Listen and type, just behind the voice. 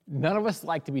None of us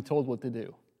like to be told what to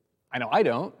do. I know I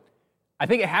don't. I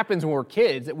think it happens when we're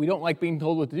kids that we don't like being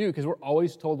told what to do because we're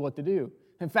always told what to do.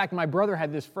 In fact, my brother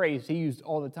had this phrase he used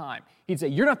all the time. He'd say,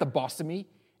 "You're not the boss of me."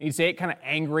 And he'd say it kind of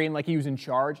angry and like he was in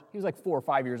charge. He was like 4 or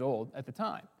 5 years old at the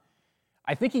time.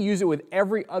 I think he used it with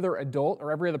every other adult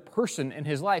or every other person in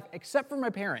his life except for my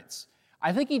parents.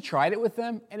 I think he tried it with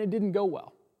them and it didn't go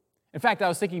well. In fact, I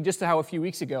was thinking just how a few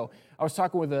weeks ago, I was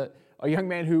talking with a young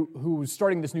man who was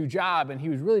starting this new job, and he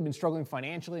was really been struggling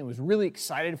financially and was really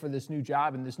excited for this new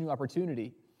job and this new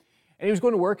opportunity. And he was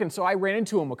going to work, and so I ran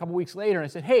into him a couple weeks later, and I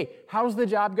said, "Hey, how's the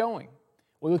job going?"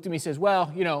 Well, he looked at me and says,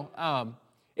 "Well,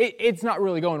 it's not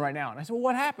really going right now." And I said, "Well,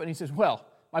 what happened?" He says, "Well,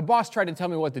 my boss tried to tell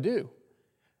me what to do."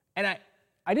 And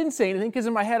I didn't say anything because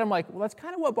in my head I'm like, well, that's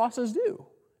kind of what bosses do.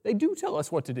 They do tell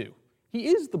us what to do. He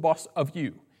is the boss of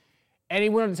you. And he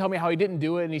wanted to tell me how he didn't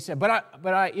do it, and he said, but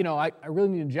I really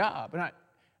need a job.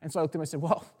 And so I looked at him and I said,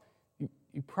 "Well,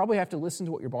 you probably have to listen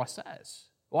to what your boss says."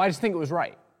 "Well, I just think it was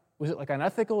right." "Was it like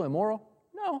unethical, immoral?"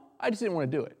 "No, I just didn't want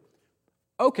to do it."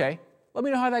 "Okay, let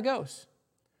me know how that goes."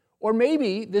 Or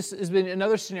maybe this has been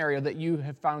another scenario that you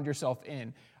have found yourself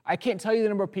in. I can't tell you the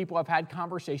number of people I've had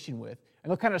conversation with, and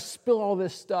they'll kind of spill all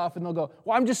this stuff, and they'll go,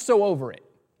 "Well, I'm just so over it."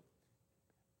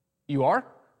 You are?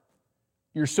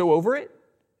 You're so over it?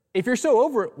 If you're so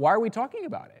over it, why are we talking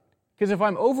about it? Because if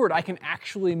I'm over it, I can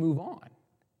actually move on.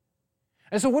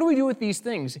 And so what do we do with these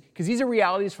things? Because these are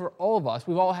realities for all of us.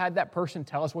 We've all had that person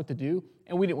tell us what to do,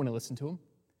 and we didn't want to listen to them.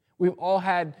 We've all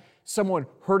had someone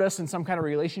hurt us in some kind of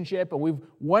relationship, and we've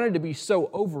wanted to be so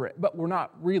over it, but we're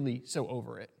not really so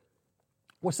over it.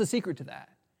 What's the secret to that?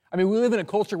 I mean, we live in a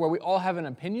culture where we all have an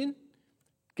opinion.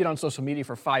 Get on social media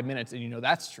for 5 minutes, and you know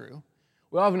that's true.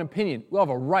 We all have an opinion. We all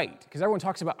have a right, because everyone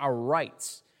talks about our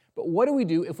rights. But what do we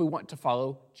do if we want to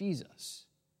follow Jesus?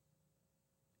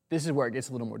 This is where it gets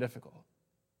a little more difficult.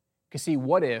 Because see,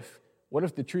 what if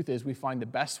the truth is we find the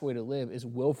best way to live is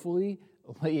willfully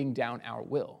laying down our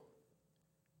will?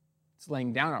 It's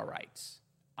laying down our rights.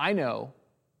 I know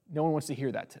no one wants to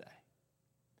hear that today.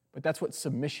 But that's what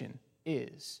submission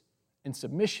is. And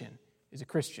submission is a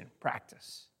Christian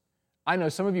practice. I know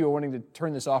some of you are wanting to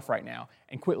turn this off right now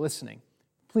and quit listening.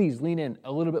 Please lean in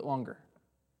a little bit longer.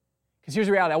 Because here's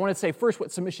the reality. I want to say first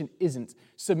what submission isn't.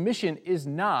 Submission is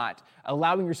not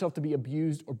allowing yourself to be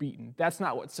abused or beaten. That's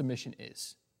not what submission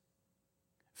is.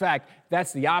 In fact,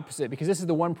 that's the opposite, because this is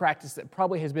the one practice that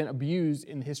probably has been abused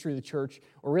in the history of the church,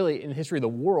 or really in the history of the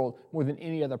world, more than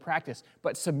any other practice.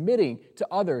 But submitting to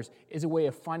others is a way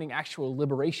of finding actual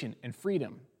liberation and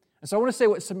freedom. And so I want to say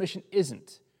what submission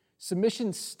isn't.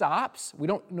 Submission stops. We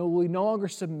no longer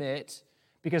submit,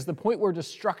 because the point where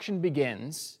destruction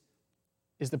begins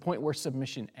is the point where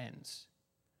submission ends.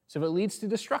 So if it leads to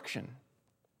destruction,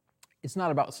 it's not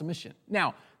about submission.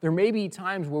 Now, there may be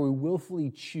times where we may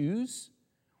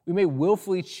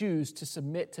willfully choose to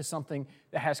submit to something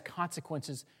that has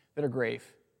consequences that are grave.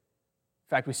 In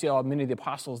fact, we see how many of the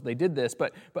apostles, they did this,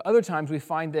 but other times we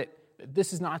find that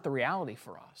this is not the reality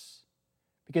for us.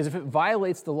 Because if it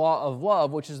violates the law of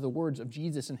love, which is the words of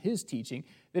Jesus and his teaching,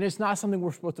 then it's not something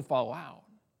we're supposed to follow out.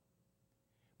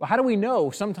 But how do we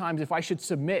know sometimes if I should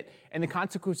submit and the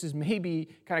consequences may be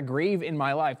kind of grave in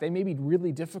my life? They may be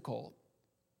really difficult.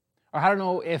 Or how do I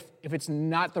know if it's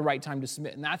not the right time to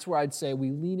submit? And that's where I'd say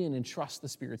we lean in and trust the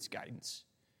Spirit's guidance.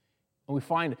 And we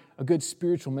find a good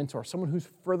spiritual mentor, someone who's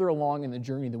further along in the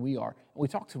journey than we are, and we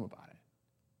talk to them about it.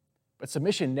 But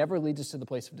submission never leads us to the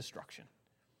place of destruction,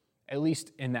 at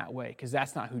least in that way, because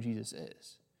that's not who Jesus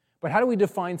is. But how do we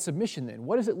define submission then?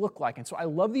 What does it look like? And so I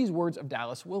love these words of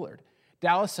Dallas Willard.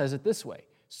 Dallas says it this way: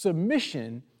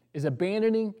 submission is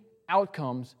abandoning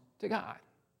outcomes to God.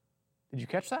 Did you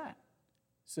catch that?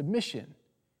 Submission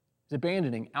is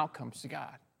abandoning outcomes to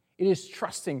God. It is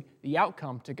trusting the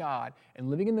outcome to God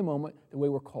and living in the moment the way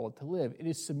we're called to live. It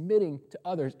is submitting to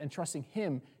others and trusting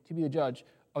Him to be the judge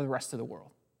of the rest of the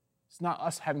world. It's not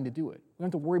us having to do it. We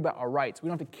don't have to worry about our rights. We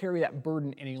don't have to carry that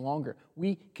burden any longer.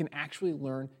 We can actually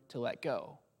learn to let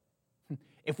go.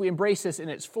 If we embrace this in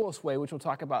its fullest way, which we'll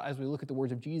talk about as we look at the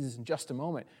words of Jesus in just a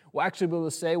moment, we'll actually be able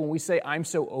to say, when we say, "I'm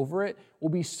so over it," we'll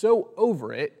be so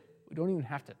over it, we don't even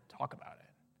have to talk about it,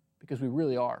 because we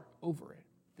really are over it.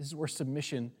 This is where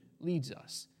submission leads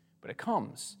us. But it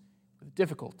comes with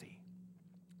difficulty,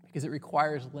 because it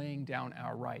requires laying down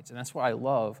our rights. And that's why I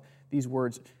love these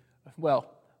words.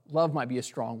 Well, love might be a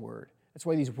strong word. That's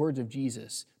why these words of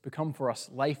Jesus become for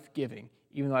us life-giving,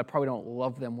 even though I probably don't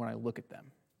love them when I look at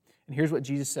them. And here's what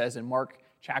Jesus says in Mark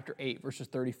chapter 8, verses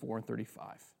 34 and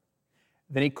 35.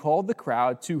 Then he called the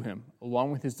crowd to him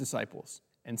along with his disciples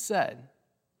and said,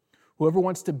 "Whoever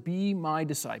wants to be my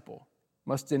disciple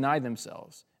must deny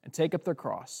themselves and take up their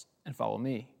cross and follow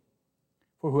me.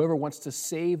 For whoever wants to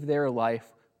save their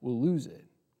life will lose it.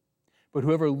 But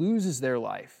whoever loses their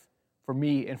life for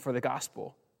me and for the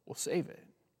gospel will save it.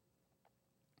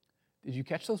 Did you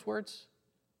catch those words?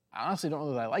 I honestly don't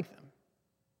know that I like them.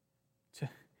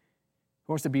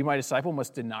 Who wants to be my disciple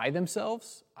must deny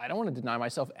themselves? I don't want to deny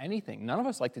myself anything. None of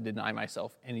us like to deny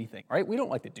myself anything, right? We don't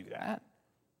like to do that.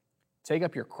 Take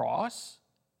up your cross.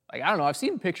 Like, I don't know, I've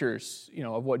seen pictures,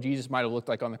 of what Jesus might have looked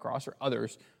like on the cross, or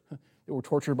others that were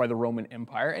tortured by the Roman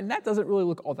Empire, and that doesn't really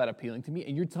look all that appealing to me.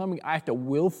 And you're telling me I have to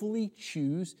willfully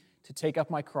choose to take up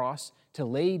my cross, to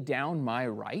lay down my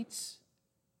rights?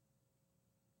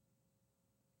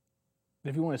 That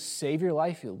if you want to save your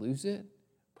life, you'll lose it.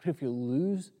 But if you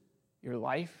lose your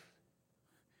life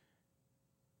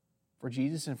for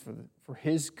Jesus and for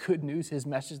his good news, his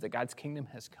message that God's kingdom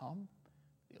has come,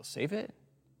 you'll save it?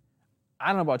 I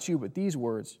don't know about you, but these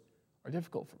words are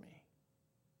difficult for me.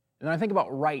 And then I think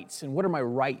about rights and what are my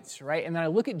rights, right? And then I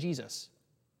look at Jesus.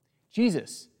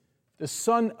 Jesus, the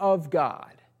Son of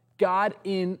God, God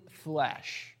in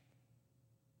flesh.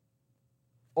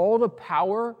 All the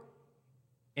power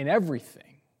in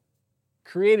everything,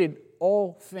 created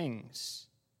all things.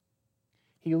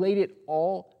 He laid it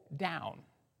all down.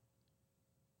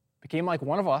 Became like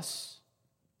one of us.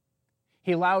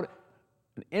 He allowed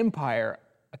an empire,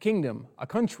 a kingdom, a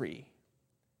country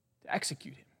to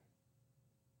execute him.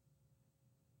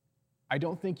 I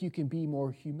don't think you can be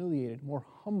more humiliated, more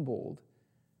humbled,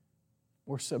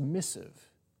 more submissive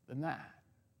than that.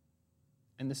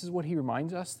 And this is what he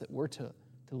reminds us, that we're to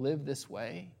live this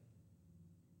way.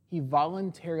 He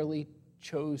voluntarily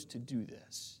chose to do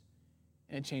this,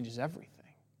 and it changes everything.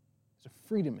 There's a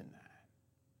freedom in that.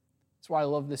 That's why I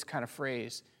love this kind of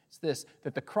phrase. It's this,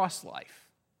 that the cross life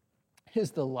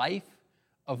is the life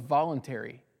of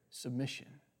voluntary submission.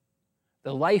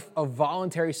 The life of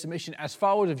voluntary submission as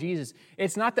followers of Jesus.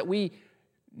 It's not that we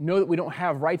know that we don't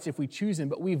have rights if we choose them,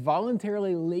 but we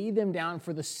voluntarily lay them down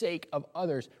for the sake of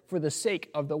others, for the sake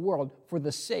of the world, for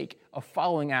the sake of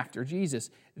following after Jesus.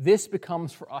 This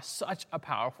becomes for us such a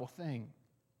powerful thing.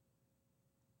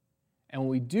 And when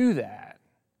we do that,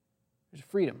 there's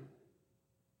freedom.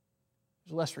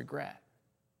 There's less regret.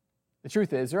 The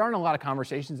truth is, there aren't a lot of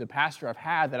conversations as a pastor I've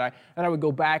had that I would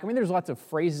go back. I mean, there's lots of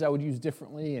phrases I would use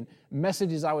differently and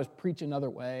messages I would preach another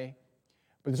way.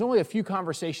 But there's only a few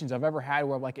conversations I've ever had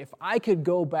where I'm like, if I could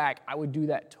go back, I would do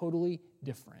that totally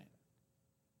different.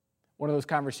 One of those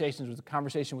conversations was a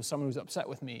conversation with someone who was upset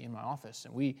with me in my office,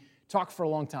 and we talked for a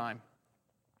long time.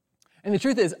 And the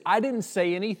truth is, I didn't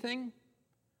say anything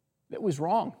that was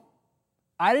wrong.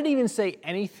 I didn't even say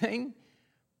anything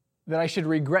that I should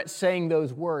regret saying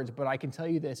those words, but I can tell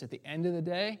you this, at the end of the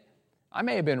day, I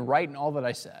may have been right in all that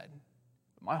I said,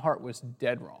 but my heart was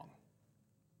dead wrong.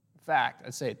 In fact,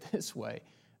 I'd say it this way,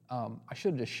 I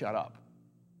should have just shut up.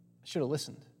 I should have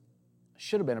listened. I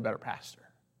should have been a better pastor.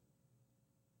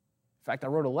 In fact, I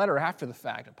wrote a letter after the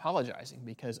fact apologizing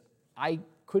because I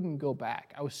couldn't go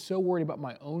back. I was so worried about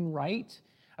my own right,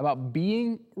 about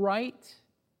being right,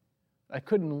 I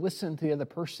couldn't listen to the other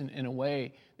person in a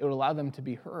way that would allow them to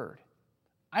be heard.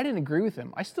 I didn't agree with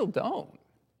them. I still don't.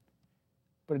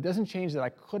 But it doesn't change that I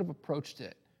could have approached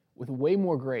it with way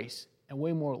more grace and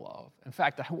way more love. In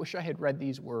fact, I wish I had read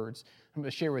these words I'm going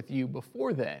to share with you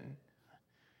before then.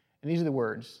 And these are the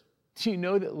words. Do you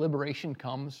know that liberation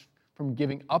comes from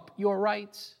giving up your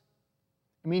rights?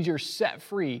 It means you're set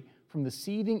free from the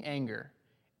seething anger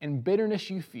and bitterness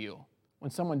you feel when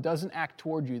someone doesn't act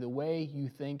toward you the way you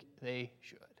think they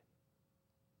should.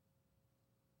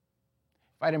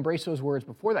 If I'd embraced those words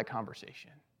before that conversation,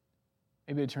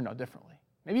 maybe it turned out differently.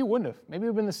 Maybe it wouldn't have. Maybe it would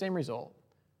have been the same result.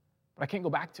 But I can't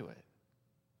go back to it.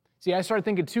 See, I started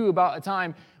thinking, too, about a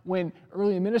time when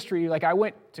early in ministry, like I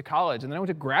went to college, and then I went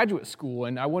to graduate school,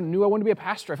 and I knew I wanted to be a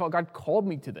pastor. I felt God called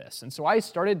me to this. And so I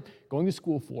started going to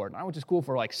school for it. And I went to school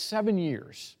for like 7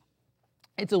 years.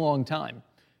 It's a long time.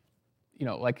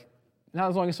 Not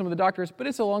as long as some of the doctors, but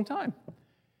it's a long time.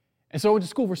 And so I went to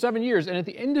school for 7 years, and at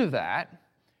the end of that,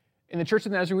 in the Church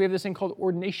of the Nazarene, we have this thing called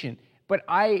ordination. But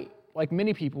I, like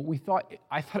many people,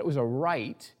 I thought it was a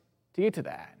right to get to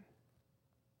that.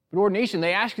 But ordination,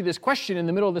 they ask you this question in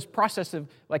the middle of this process of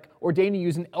like ordaining you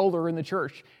as an elder in the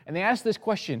church. And they ask this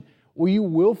question, will you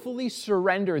willfully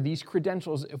surrender these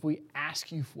credentials if we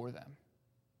ask you for them?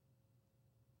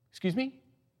 Excuse me?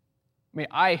 I mean,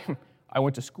 I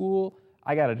went to school,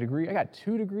 I got a degree, I got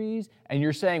 2 degrees, and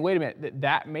you're saying, wait a minute,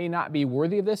 that may not be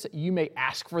worthy of this, you may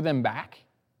ask for them back?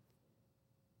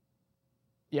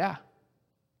 Yeah.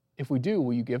 If we do,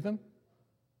 will you give them?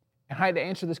 And I had to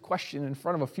answer this question in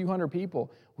front of a few hundred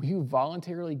people. Will you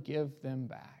voluntarily give them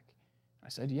back? I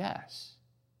said, yes.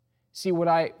 See, what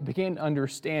I began to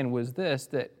understand was this,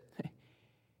 that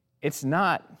it's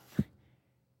not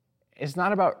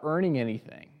about earning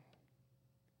anything.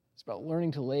 It's about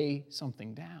learning to lay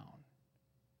something down.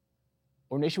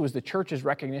 Ordination was the church's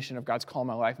recognition of God's call in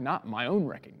my life, not my own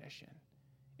recognition.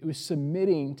 It was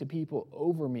submitting to people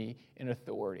over me in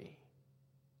authority.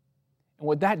 And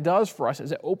what that does for us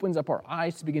is it opens up our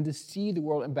eyes to begin to see the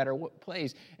world in better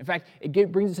place. In fact,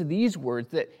 it brings us to these words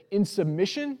that in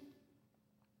submission,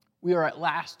 we are at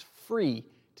last free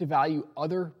to value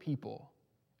other people.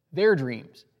 Their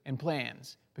dreams and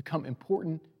plans become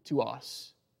important to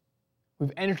us.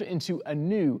 We've entered into a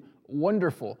new,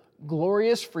 wonderful,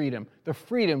 glorious freedom, the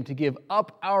freedom to give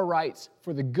up our rights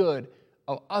for the good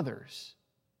of others.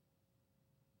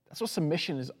 That's what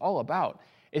submission is all about.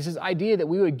 It's this idea that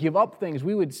we would give up things,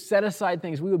 we would set aside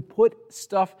things, we would put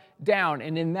stuff down,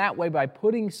 and in that way, by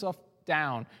putting stuff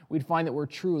down, we'd find that we're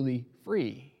truly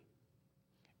free.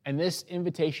 And this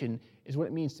invitation is what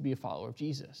it means to be a follower of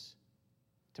Jesus.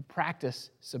 To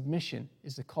practice submission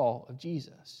is the call of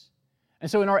Jesus. And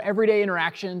so in our everyday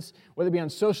interactions, whether it be on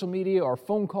social media or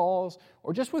phone calls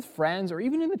or just with friends or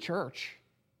even in the church,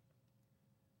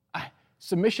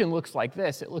 submission looks like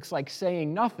this. It looks like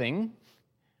saying nothing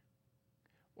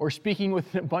or speaking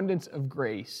with an abundance of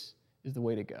grace is the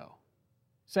way to go.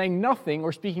 Saying nothing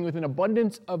or speaking with an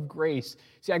abundance of grace.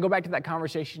 See, I go back to that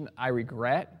conversation I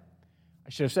regret. I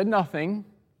should have said nothing,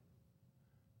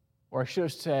 or I should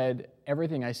have said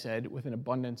everything I said with an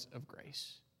abundance of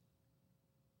grace.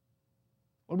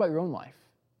 What about your own life?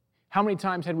 How many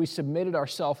times had we submitted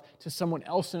ourselves to someone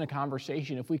else in a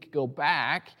conversation? If we could go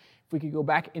back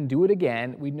and do it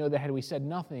again, we'd know that had we said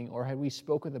nothing or had we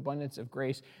spoke with abundance of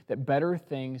grace, that better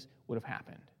things would have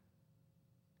happened.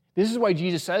 This is why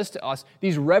Jesus says to us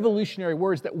these revolutionary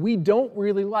words that we don't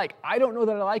really like. I don't know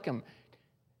that I like them.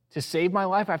 To save my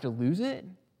life, I have to lose it?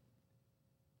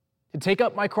 To take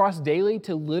up my cross daily,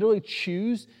 to literally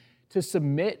choose to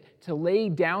submit, to lay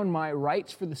down my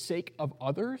rights for the sake of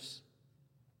others?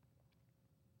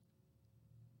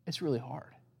 It's really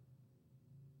hard.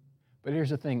 But here's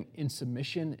the thing, in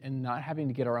submission and not having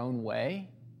to get our own way,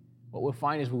 what we'll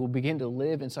find is we will begin to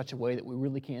live in such a way that we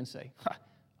really can say,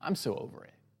 I'm so over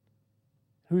it.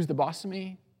 Who's the boss of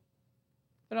me?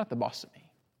 They're not the boss of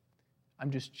me.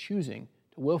 I'm just choosing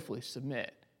to willfully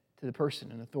submit to the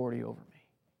person in authority over me.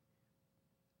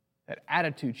 That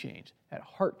attitude change, that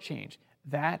heart change,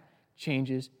 that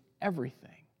changes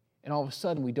everything. And all of a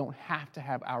sudden, we don't have to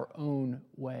have our own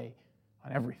way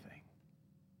on everything.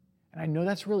 And I know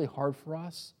that's really hard for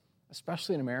us,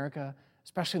 especially in America,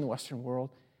 especially in the Western world,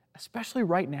 especially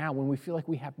right now when we feel like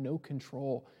we have no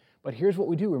control. But here's what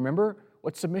we do. Remember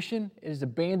what submission is: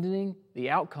 abandoning the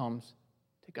outcomes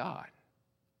to God.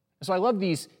 And so I love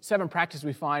these 7 practices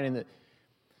we find in the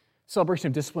Celebration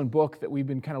of Discipline book that we've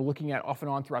been kind of looking at off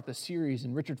and on throughout the series.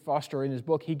 And Richard Foster, in his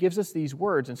book, he gives us these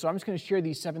words. And so I'm just going to share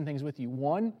these 7 things with you.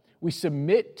 1, we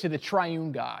submit to the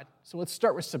triune God. So let's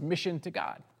start with submission to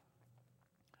God.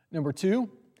 Number 2,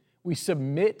 we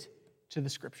submit to the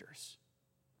Scriptures.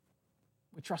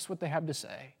 We trust what they have to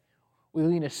say. We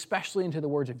lean especially into the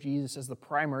words of Jesus as the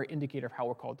primary indicator of how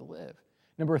we're called to live.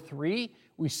 Number 3,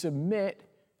 we submit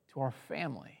to our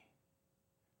family.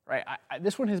 Right?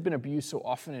 This one has been abused so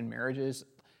often in marriages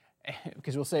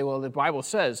because we'll say, well, the Bible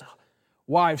says,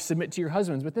 wives, submit to your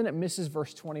husbands, but then it misses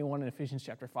verse 21 in Ephesians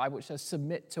chapter 5, which says,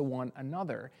 submit to one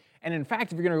another. And in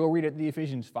fact, if you're going to go read the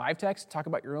Ephesians 5 text, talk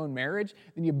about your own marriage,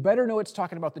 then you better know it's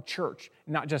talking about the church,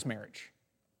 not just marriage.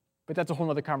 But that's a whole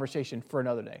other conversation for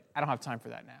another day. I don't have time for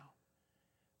that now.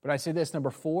 But I say this,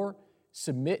 number 4,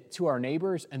 submit to our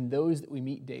neighbors and those that we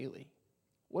meet daily.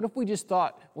 What if we just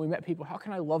thought, when we met people, how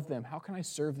can I love them? How can I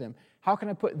serve them? How can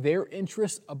I put their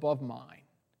interests above mine?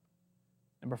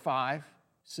 Number 5,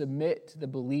 submit to the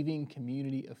believing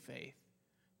community of faith,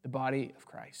 the body of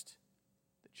Christ,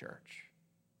 the church.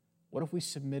 What if we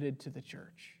submitted to the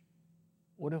church?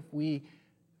 What if we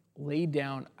laid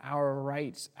down our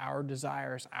rights, our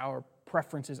desires, our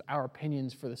preferences, our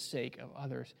opinions for the sake of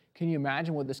others? Can you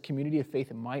imagine what this community of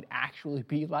faith might actually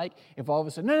be like if all of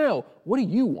a sudden, no, what do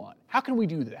you want? How can we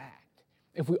do that?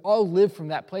 If we all live from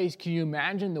that place, can you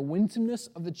imagine the winsomeness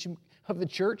of the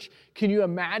church? Can you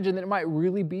imagine that it might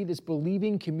really be this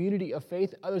believing community of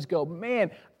faith? Others go,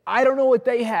 man, I don't know what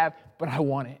they have, but I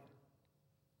want it.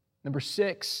 Number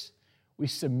 6, we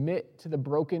submit to the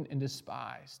broken and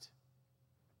despised,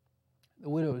 the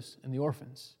widows and the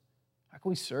orphans. How can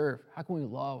we serve? How can we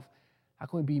love? How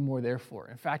can we be more there for?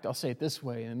 In fact, I'll say it this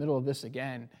way, in the middle of this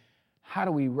again, how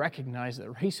do we recognize that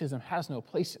racism has no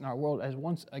place in our world as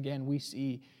once again we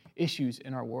see issues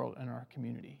in our world and our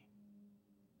community?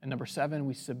 And number 7,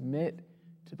 we submit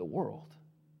to the world.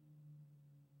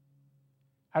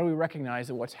 How do we recognize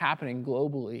that what's happening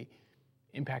globally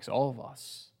impacts all of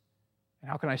us? And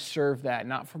how can I serve that,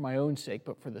 not for my own sake,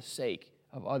 but for the sake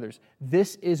of others?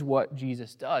 This is what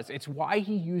Jesus does. It's why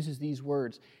he uses these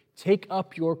words. Take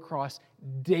up your cross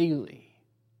daily.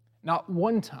 Not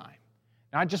one time.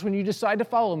 Not just when you decide to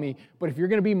follow me, but if you're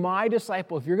going to be my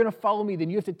disciple, if you're going to follow me, then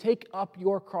you have to take up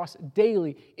your cross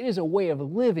daily. It is a way of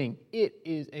living. It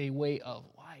is a way of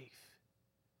life.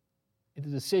 It's a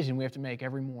decision we have to make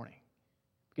every morning.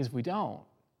 Because if we don't,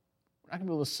 we're not going to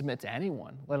be able to submit to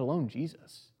anyone, let alone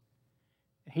Jesus.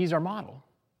 And he's our model.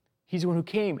 He's the one who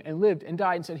came and lived and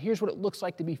died and said, here's what it looks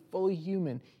like to be fully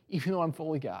human, even though I'm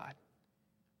fully God.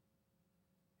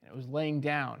 And it was laying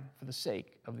down for the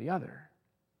sake of the other.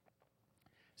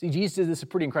 See, Jesus did this a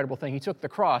pretty incredible thing. He took the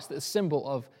cross, this symbol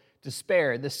of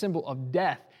despair, this symbol of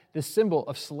death, this symbol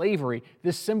of slavery,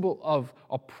 this symbol of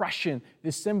oppression,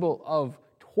 this symbol of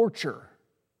torture,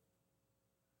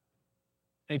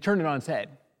 and he turned it on its head.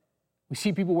 We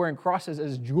see people wearing crosses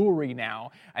as jewelry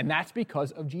now, and that's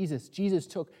because of Jesus. Jesus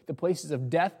took the places of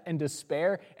death and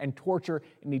despair and torture,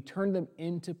 and he turned them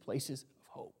into places of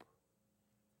hope.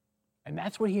 And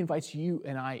that's what he invites you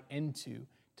and I into,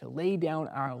 to lay down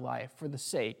our life for the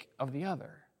sake of the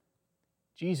other.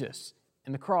 Jesus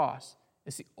and the cross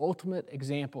is the ultimate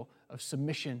example of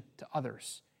submission to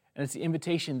others. And it's the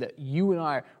invitation that you and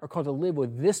I are called to live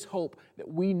with this hope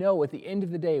that we know at the end of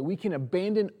the day we can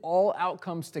abandon all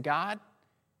outcomes to God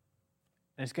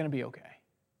and it's going to be okay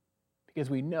because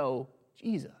we know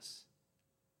Jesus.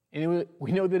 And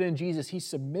we know that in Jesus he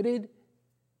submitted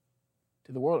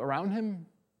to the world around him and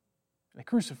they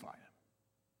crucified him.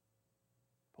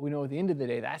 But we know at the end of the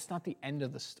day that's not the end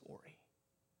of the story.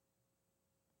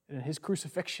 And in his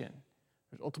crucifixion,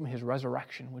 there's ultimately his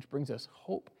resurrection, which brings us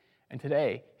hope. And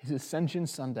today is Ascension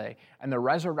Sunday, and the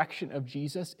resurrection of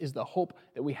Jesus is the hope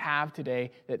that we have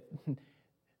today, that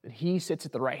he sits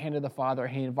at the right hand of the Father,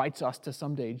 and he invites us to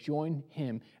someday join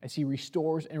him as he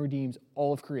restores and redeems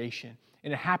all of creation.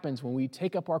 And it happens when we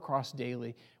take up our cross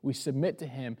daily, we submit to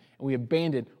him, and we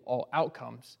abandon all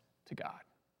outcomes to God.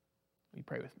 Will you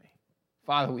pray with me?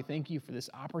 Father, we thank you for this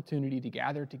opportunity to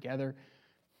gather together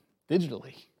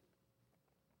digitally.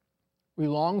 We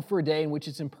long for a day in which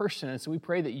it's in person, and so we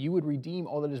pray that you would redeem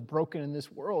all that is broken in this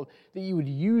world, that you would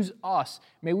use us.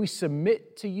 May we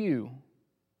submit to you,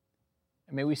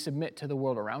 and may we submit to the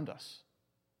world around us.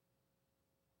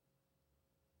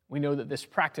 We know that this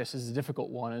practice is a difficult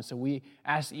one, and so we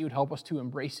ask that you would help us to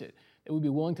embrace it, that we'd be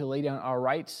willing to lay down our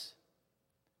rights,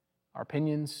 our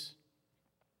opinions,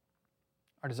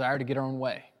 our desire to get our own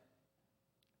way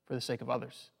for the sake of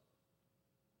others.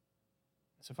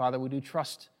 So, Father, we do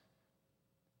trust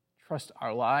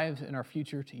our lives and our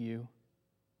future to you. And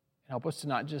help us to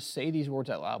not just say these words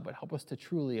out loud, but help us to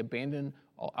truly abandon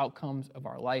all outcomes of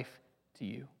our life to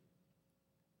you.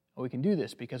 And we can do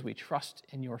this because we trust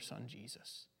in your Son,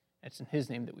 Jesus. It's in his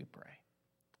name that we pray.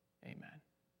 Amen.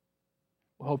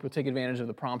 We hope you'll take advantage of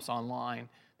the prompts online,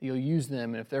 that you'll use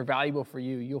them, and if they're valuable for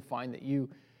you, you'll find that you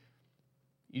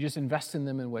just invest in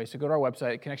them in ways. So go to our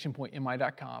website at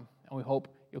connectionpointmi.com, and we hope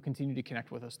you'll continue to connect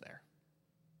with us there.